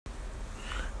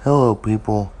Hello,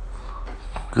 people.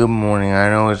 Good morning.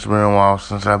 I know it's been a while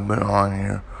since I've been on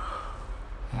here,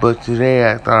 but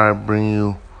today I thought I'd bring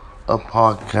you a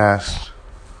podcast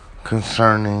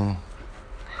concerning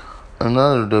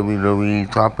another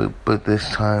WWE topic, but this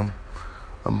time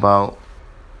about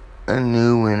a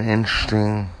new and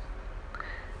interesting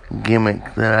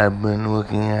gimmick that I've been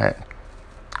looking at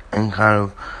and kind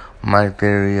of my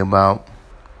theory about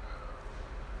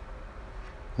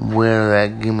where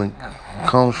that gimmick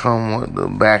comes from, what the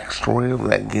backstory of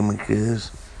that gimmick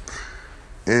is.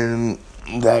 And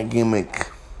that gimmick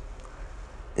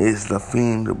is the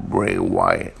Fiend Bray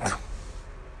Wyatt.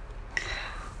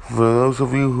 For those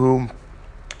of you who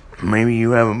maybe you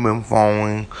haven't been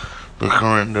following the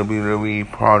current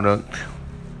WWE product,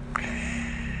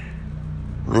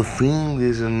 the Fiend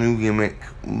is a new gimmick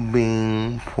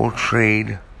being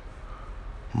portrayed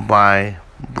by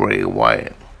Bray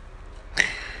Wyatt.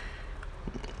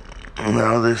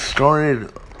 Now, this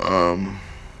started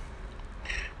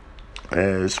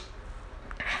as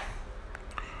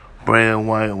Bray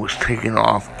Wyatt was taken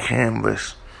off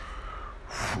canvas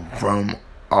from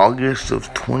August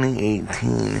of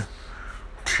 2018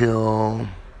 till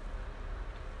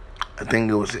I think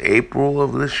it was April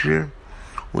of this year.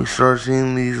 We started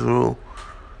seeing these little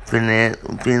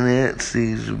vignettes,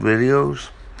 these videos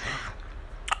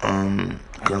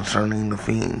concerning the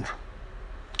Fiend.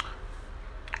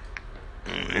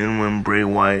 And when Bray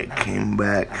Wyatt came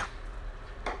back,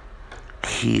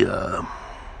 he,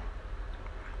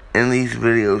 in these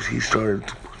videos, he started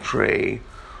to portray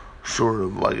sort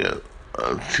of like a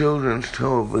children's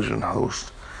television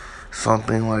host.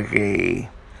 Something like a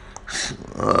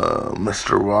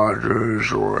Mr.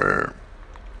 Rogers or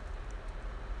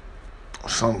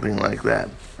something like that.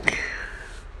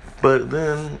 But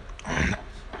then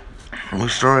we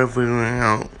started figuring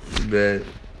out that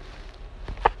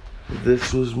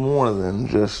this was more than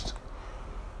just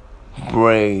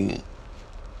Bray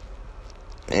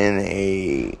in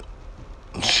a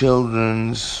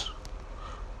children's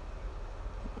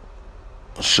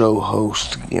show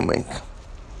host gimmick.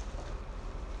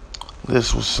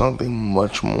 This was something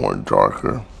much more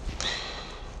darker.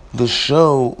 The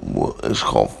show is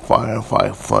called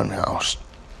Firefly Funhouse,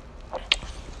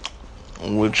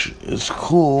 which is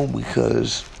cool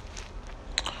because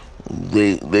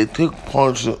they took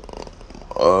parts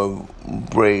of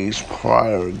Bray's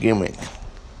prior gimmick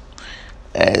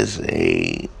as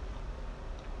a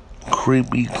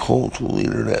creepy cult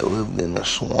leader that lived in a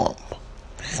swamp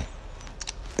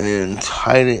and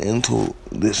tied it into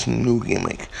this new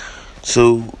gimmick.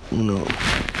 So,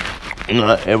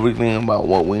 not everything about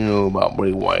what we knew about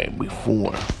Bray Wyatt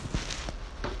before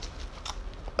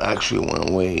actually went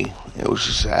away. It was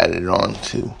just added on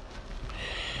to.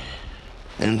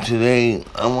 And today,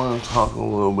 I want to talk a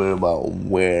little bit about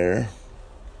what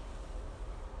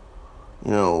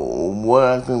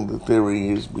I think the theory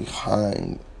is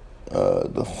behind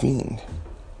the Fiend.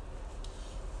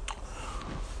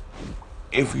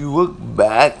 If you look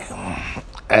back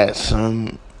at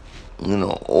some,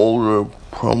 older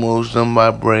promos done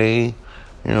by Bray,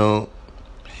 during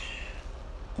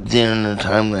the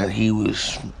time that he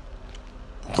was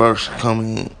first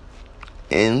coming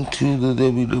into the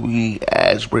WWE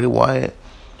as Bray Wyatt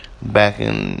back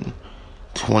in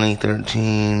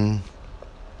 2013,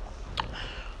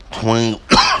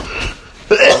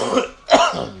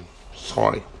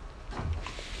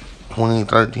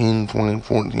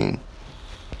 2014,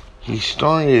 he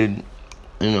started,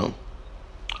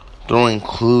 throwing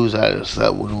clues at us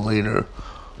that would later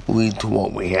lead to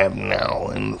what we have now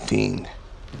in the Fiend.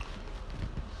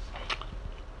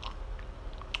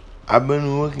 I've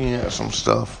been looking at some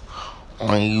stuff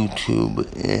on YouTube,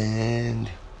 and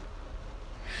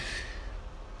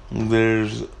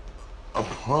there's a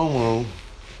promo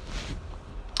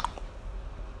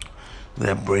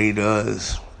that Bray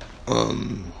does, I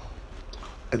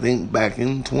think back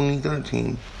in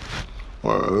 2013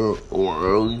 or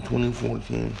early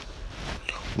 2014,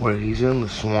 where he's in the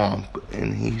swamp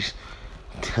and he's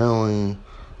telling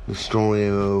the story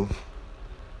of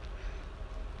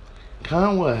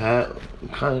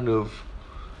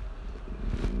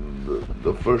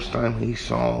the first time he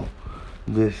saw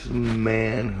this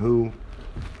man who,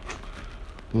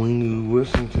 when you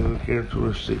listen to the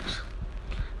characteristics,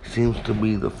 seems to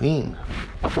be the Fiend.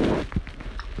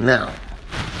 Now,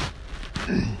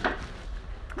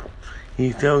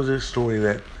 he tells this story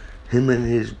that him and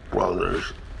his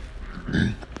brothers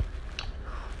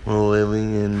were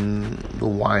living in the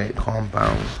Wyatt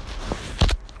compound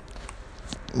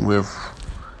with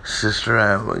Sister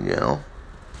Abigail.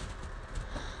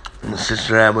 And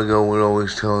Sister Abigail would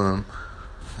always tell them,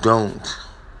 don't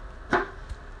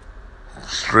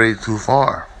strayed too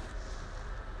far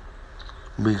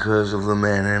because of the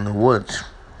man in the woods.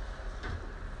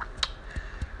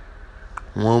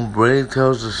 Well, Bray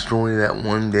tells the story that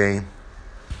one day,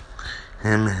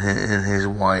 him and his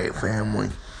Wyatt family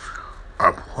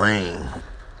are playing,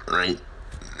 right?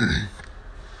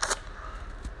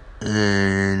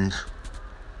 And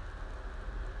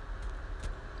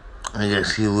I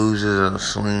guess he loses a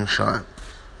slingshot.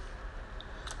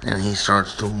 And he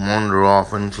starts to wander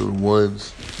off into the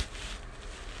woods.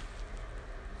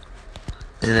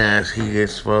 And as he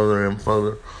gets further and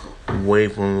further away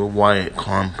from the Wyatt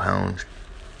compound,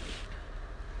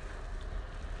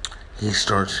 he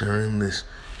starts hearing this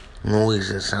noise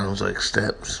that sounds like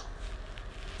steps.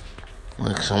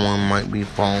 Like someone might be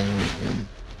following him.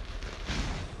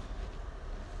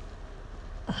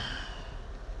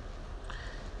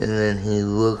 And then he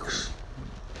looks,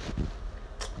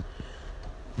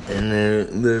 and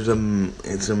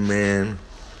it's a man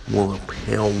with a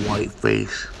pale white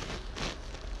face,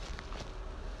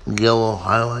 yellow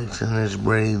highlights in his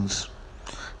braids,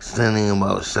 standing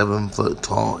about 7 foot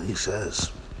tall, he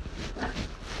says.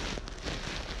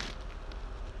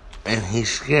 And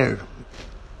he's scared.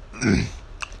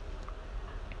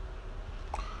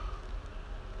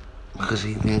 Because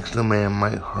he thinks the man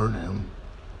might hurt him.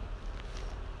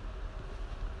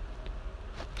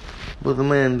 But the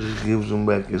man just gives him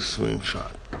back his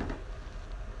slingshot.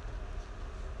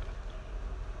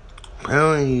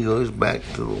 Apparently he goes back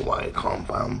to the Wyatt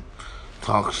compound,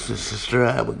 talks to Sister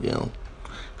Abigail.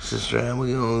 Sister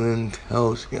Abigail then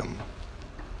tells him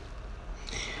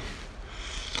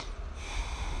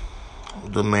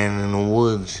the man in the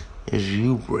woods is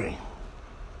you, Bray.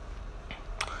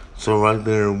 So right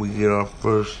there we get our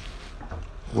first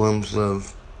glimpse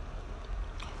of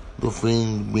the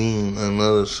Fiend being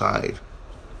another side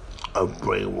of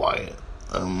Bray Wyatt,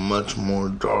 a much more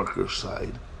darker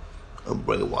side of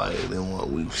Bray Wyatt than what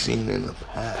we've seen in the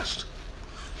past.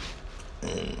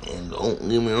 And don't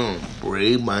get me wrong,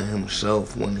 Bray by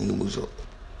himself when he was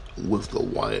with the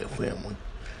Wyatt family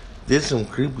did some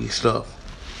creepy stuff,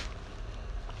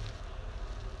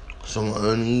 some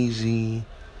uneasy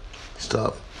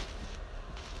stuff,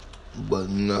 but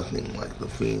nothing like the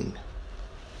Fiend.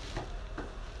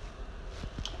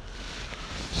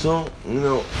 So,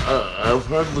 I've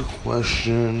heard the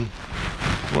question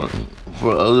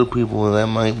for other people that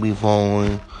might be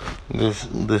following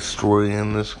this story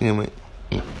and this gimmick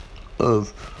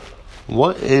of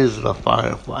what is the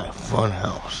Firefly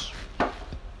Funhouse?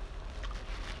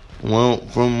 Well,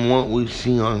 from what we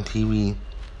see on TV,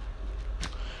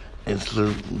 it's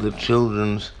the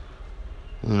children's,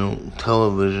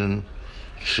 television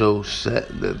show set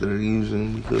that they're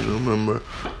using, because remember,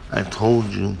 I told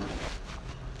you,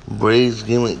 Bray's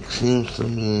gimmick seems to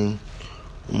mean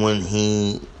when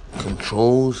he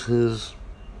controls his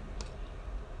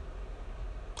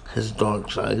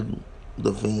dark side,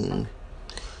 the Fiend,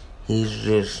 he's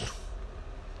just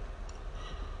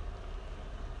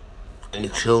a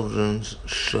children's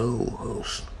show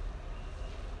host.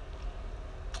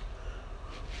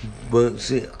 But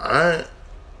see, I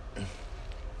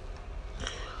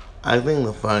think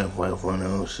the Firefly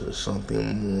Funhouse is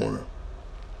something more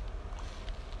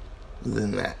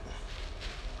than that.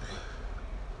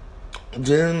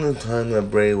 During the time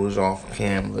that Bray was off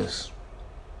canvas,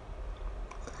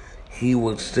 he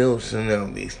would still send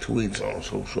out these tweets on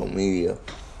social media.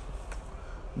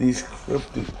 These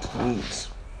cryptic tweets.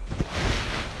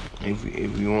 If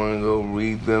you want to go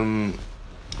read them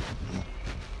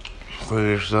for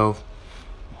yourself,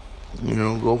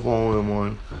 go follow him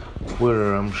on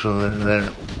Twitter. I'm sure they're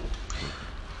there.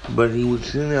 But he would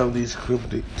send out these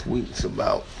cryptic tweets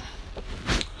about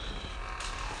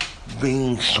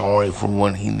being sorry for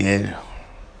what he did,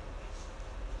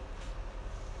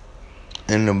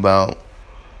 and about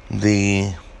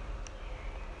the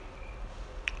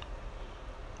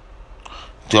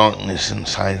darkness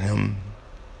inside him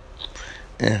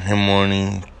and him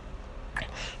wanting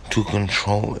to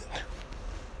control it.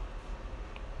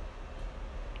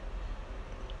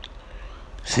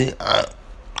 See,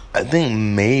 I think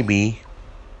maybe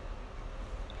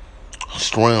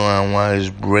storyline wise,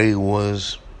 Bray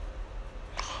was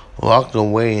locked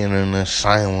away in an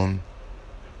asylum,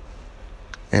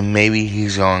 and maybe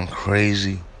he's gone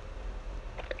crazy.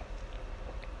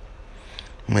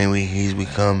 Maybe he's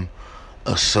become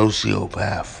a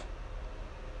sociopath.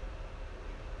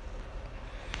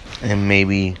 And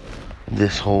maybe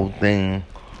this whole thing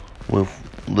with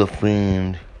the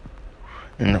Fiend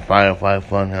and the Firefly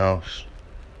Funhouse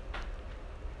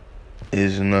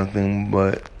is nothing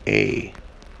but a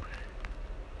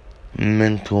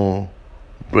mental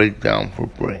breakdown for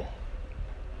Bray.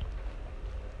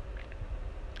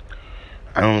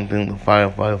 I don't think the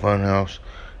Firefly Funhouse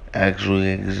actually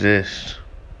exists.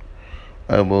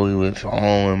 I believe it's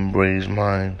all in Bray's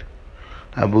mind.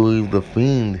 I believe the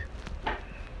Fiend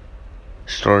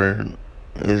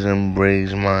is in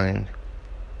Bray's mind.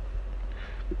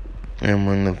 And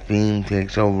when the Fiend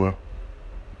takes over,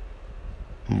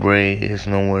 Bray is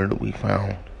nowhere to be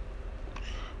found.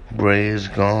 Bray is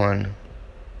gone.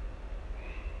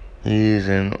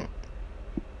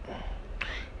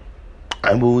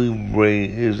 I believe Bray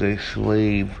is a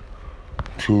slave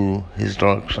to his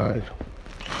dark side.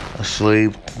 A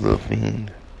slave to the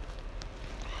Fiend.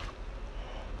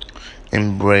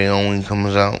 And Bray only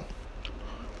comes out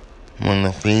when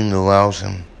the Fiend allows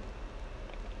him.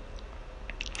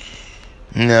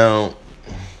 Now,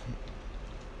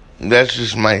 that's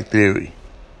just my theory.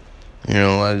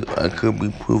 I could be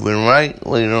proven right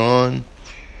later on,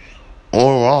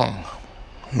 or wrong.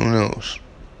 Who knows?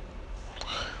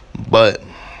 But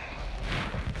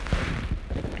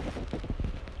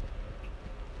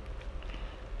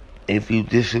if you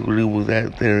disagree with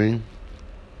that theory,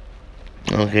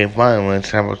 okay, fine,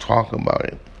 let's have a talk about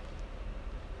it.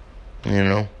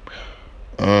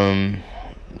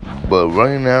 But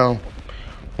right now,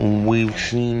 we've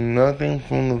seen nothing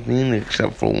from the Fiend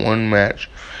except for one match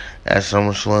at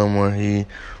SummerSlam where he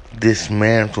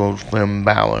dismantled Finn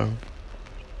Balor,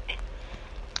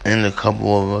 and a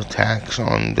couple of attacks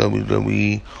on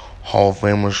WWE Hall of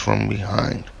Famers from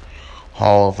behind.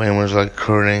 Hall of Famers like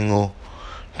Kurt Angle,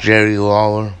 Jerry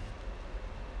Lawler,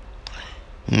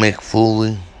 Mick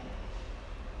Foley,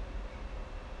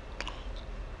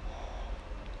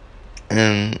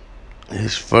 and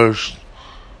his first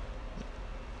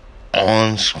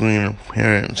on-screen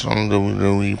appearance on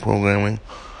WWE programming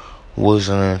was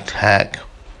an attack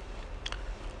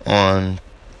on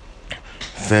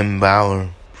Finn Balor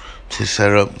to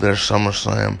set up their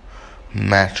SummerSlam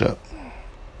matchup.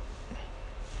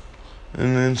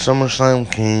 And then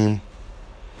SummerSlam came,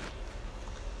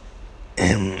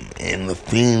 and the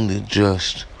Fiend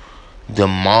just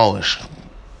demolished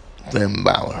Finn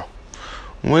Balor,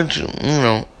 which,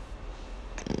 in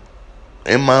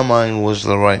my mind was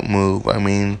the right move. I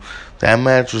mean, that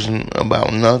match was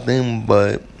about nothing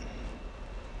but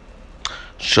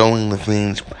showing the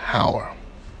Fiend's power.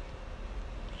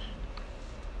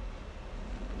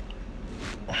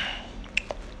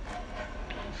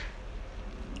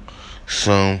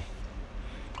 So,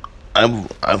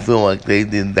 I feel like they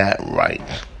did that right.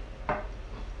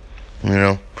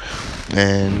 And,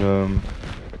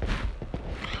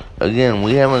 again,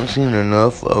 we haven't seen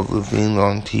enough of the Fiend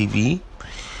on TV,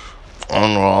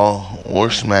 on Raw or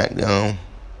SmackDown.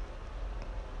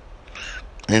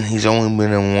 And he's only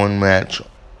been in one match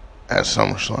at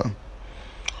SummerSlam.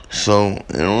 So,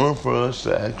 in order for us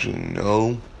to actually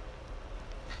know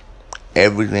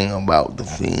everything about the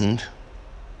Fiend,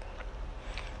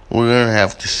 we're going to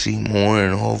have to see more,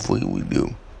 and hopefully we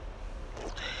do.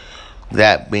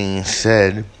 That being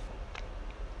said,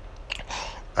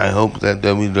 I hope that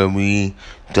WWE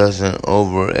doesn't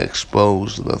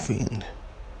overexpose the Fiend.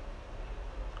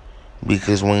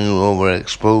 Because when you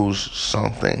overexpose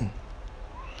something,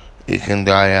 it can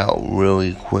die out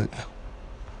really quick.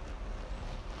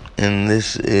 And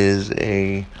this is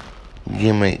a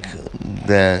gimmick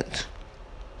that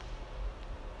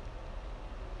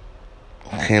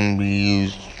can be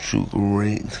used to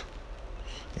great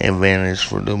advantage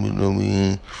for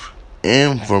WWE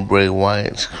and for Bray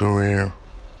Wyatt's career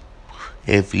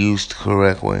if used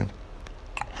correctly.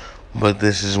 But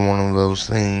this is one of those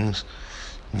things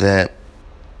that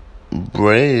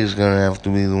Bray is going to have to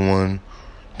be the one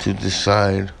to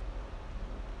decide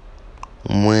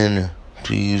when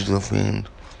to use the Fiend,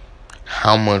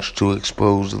 how much to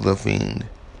expose the Fiend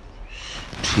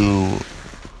to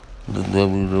the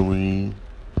WWE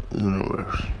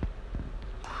universe.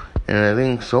 And I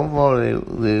think so far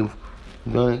they've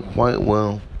done it quite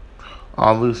well.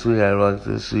 Obviously, I'd like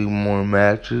to see more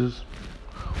matches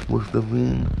with the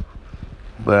Fiend,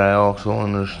 but I also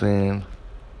understand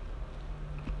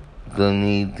the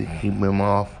need to keep him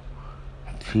off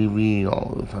TV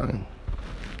all the time.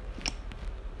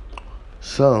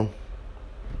 So,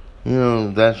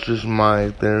 that's just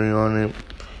my theory on it.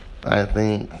 I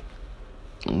think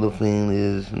the Fiend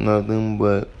is nothing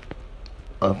but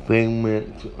a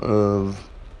figment of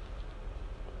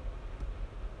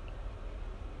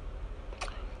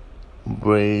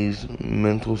Bray's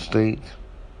mental state.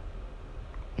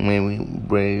 Maybe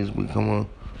Bray's become a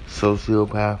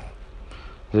sociopath.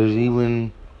 There's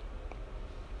even,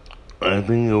 I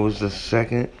think it was the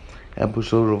second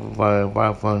episode of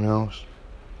Firefly Funhouse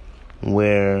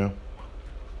where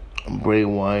Bray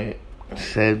Wyatt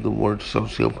said the word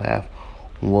sociopath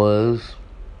was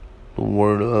the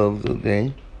word of the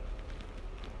day.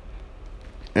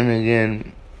 And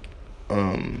again,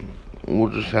 we'll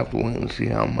just have to wait and see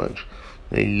how much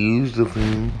they use the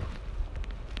theme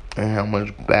and how much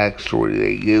backstory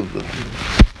they give the theme.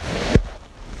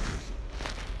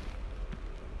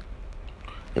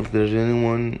 If there's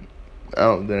anyone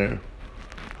out there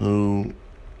who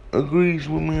agrees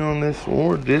with me on this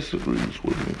or disagrees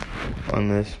with me on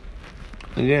this,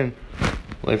 again,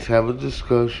 let's have a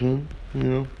discussion,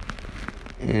 and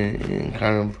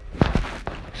kind of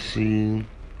see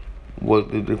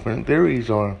what the different theories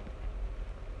are.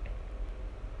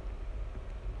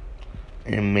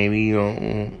 And maybe you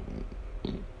don't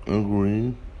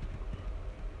agree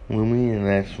with me, and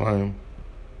that's fine.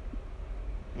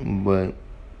 But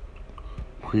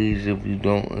please, if you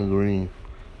don't agree,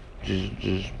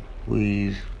 just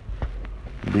please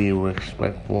be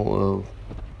respectful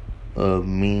of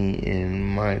me and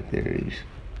my theories.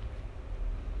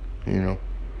 And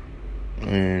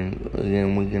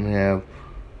again, we can have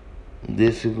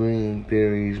disagreeing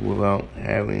theories without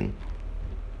having,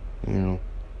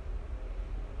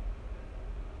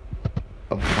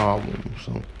 a problem.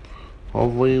 So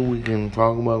hopefully we can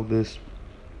talk about this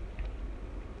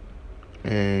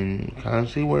and kind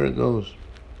of see where it goes.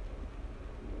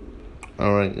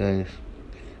 Alright, guys.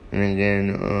 And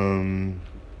again,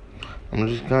 I'm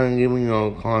just kind of giving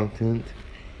y'all content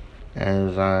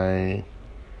as I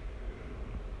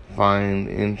find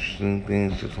interesting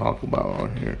things to talk about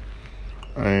on here.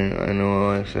 I know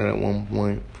I said at one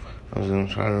point I was going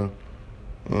to try to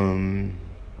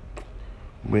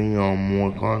bring y'all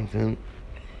more content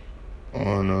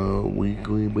on a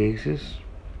weekly basis,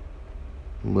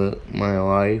 but my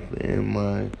life and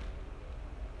my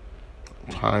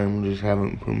time just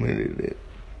haven't permitted it.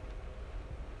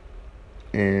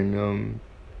 And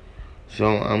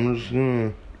so I'm just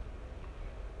gonna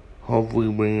hopefully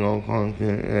bring y'all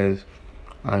content as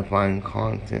I find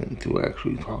content to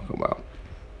actually talk about.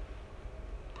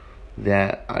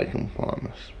 That I can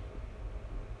promise.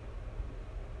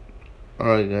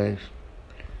 Alright, guys.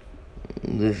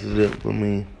 This is it for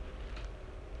me.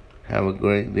 Have a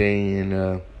great day,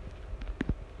 and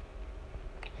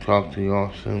talk to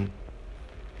y'all soon.